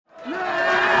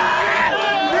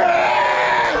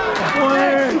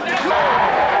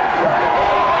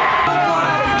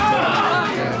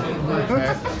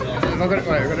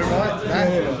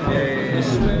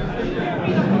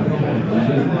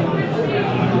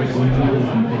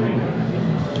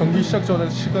경기 시작 전에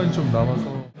시간이 좀 남아서.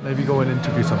 Maybe go and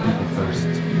interview some people first.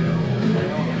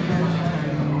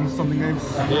 Something games.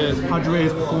 Yeah. How'd you rate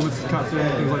his performance as captain,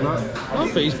 things like that? I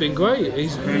think he's been great.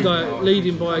 He's like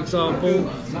leading by example.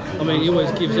 I mean, he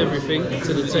always gives everything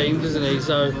to the team, doesn't he?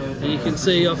 So you can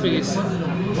see, I think it's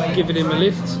giving him a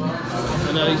lift.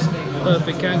 And he's a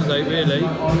perfect candidate, really.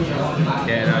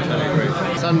 Yeah, no, I totally agree.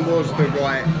 Son was the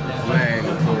right man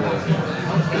for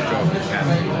the job of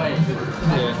captain.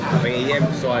 Yeah. I think he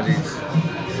emphasises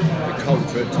the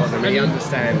culture at Tottenham. He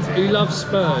understands it. He loves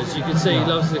Spurs. You can see he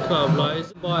loves the club. Like,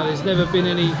 there's never been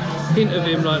any hint of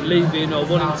him like leaving or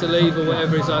wanting to leave or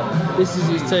whatever. It's like this is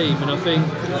his team, and I think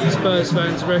Spurs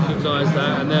fans recognise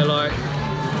that, and they're like,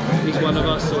 he's one of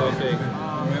us, sort of thing.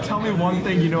 Tell me one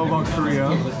thing you know about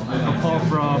Korea, apart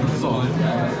from song.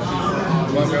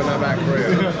 One thing I know about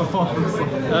Korea. Apart from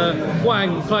song.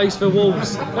 Wang plays for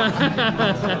Wolves. I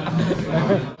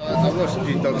watched a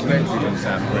few documentaries on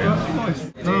South Korea.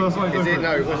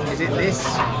 Is it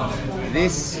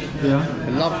this? Yeah.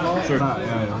 The Love Heart? Sure.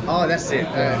 Yeah. Oh, that's it.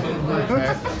 Have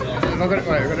I got it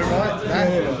right? That?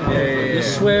 Yeah. You're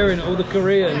swearing at all the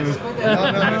Koreans. No,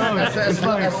 it's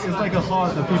like a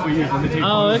heart that people use when they take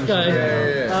Oh, photos. okay.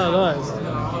 Yeah. Oh,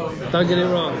 nice. Don't get it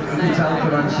wrong.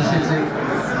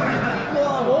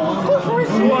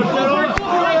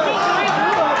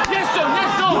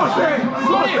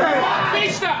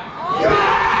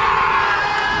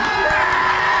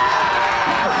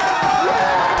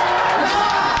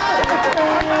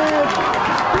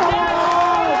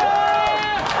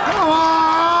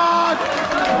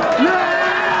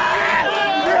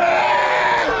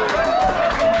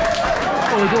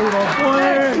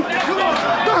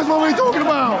 That's what we're talking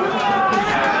about!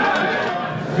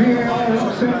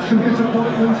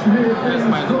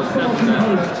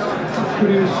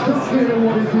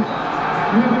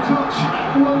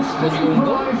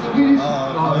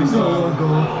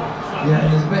 Yeah,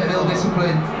 there's a bit of ill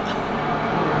discipline.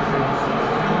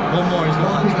 One more is I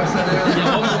think I said it earlier.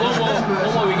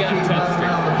 One more we get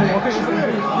Around the pitch.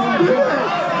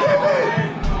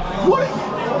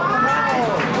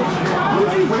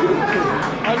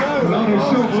 I know!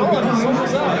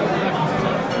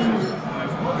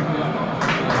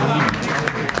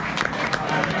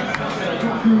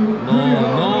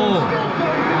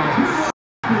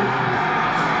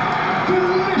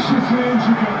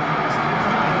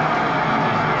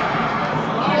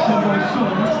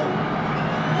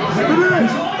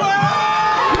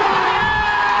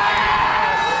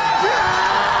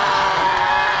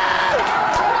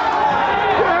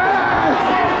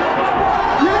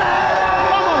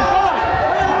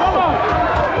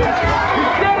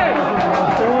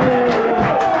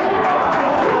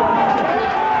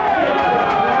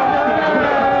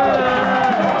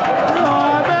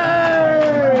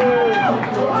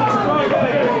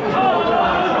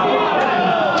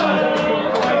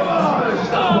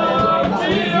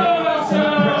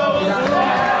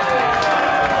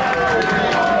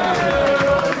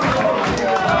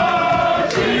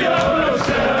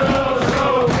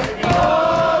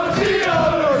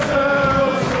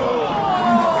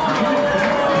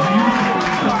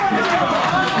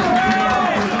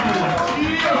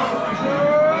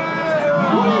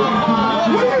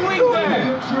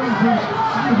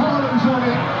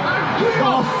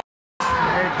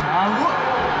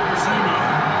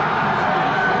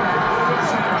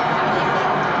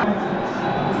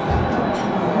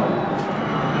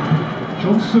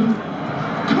 Johnson.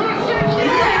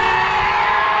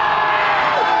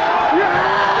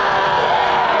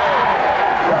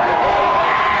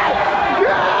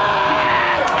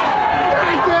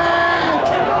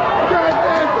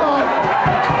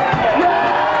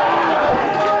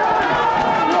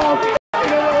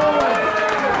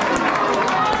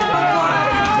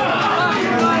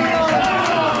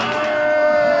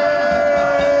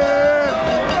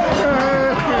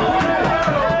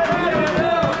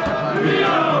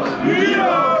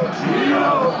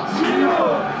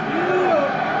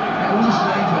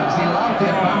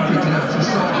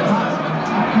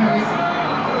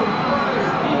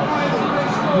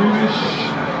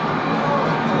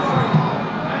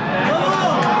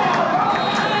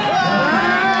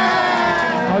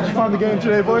 How'd you find the game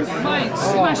today, boys? Mate,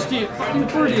 smashed it. Fucking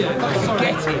brilliant.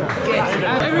 Get it.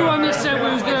 Everyone that said we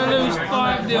was going to lose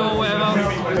 5-0 or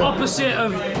whatever, opposite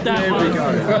of that. There we go.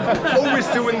 Always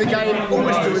to win the game, and we'll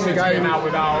give it to the end.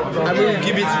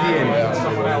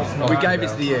 We gave it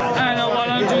to the end. And a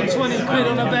 120 quid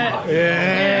on a bet.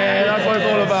 Yeah, that's what it's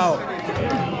all about.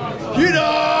 You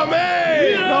know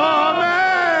me! You know me!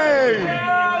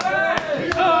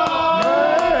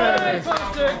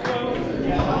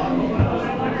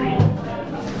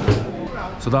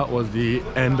 So that was the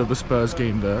end of the Spurs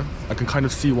game there. I can kind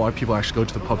of see why people actually go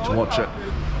to the pub to watch it.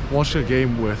 Watching a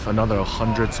game with another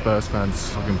 100 Spurs fans is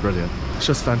fucking brilliant. It's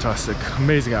just fantastic.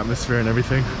 Amazing atmosphere and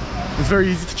everything. It's very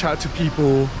easy to chat to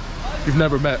people you've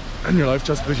never met in your life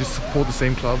just because you support the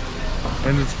same club.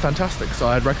 And it's fantastic, so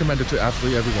I'd recommend it to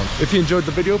absolutely everyone. If you enjoyed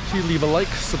the video, please leave a like,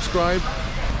 subscribe.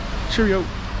 Cheerio.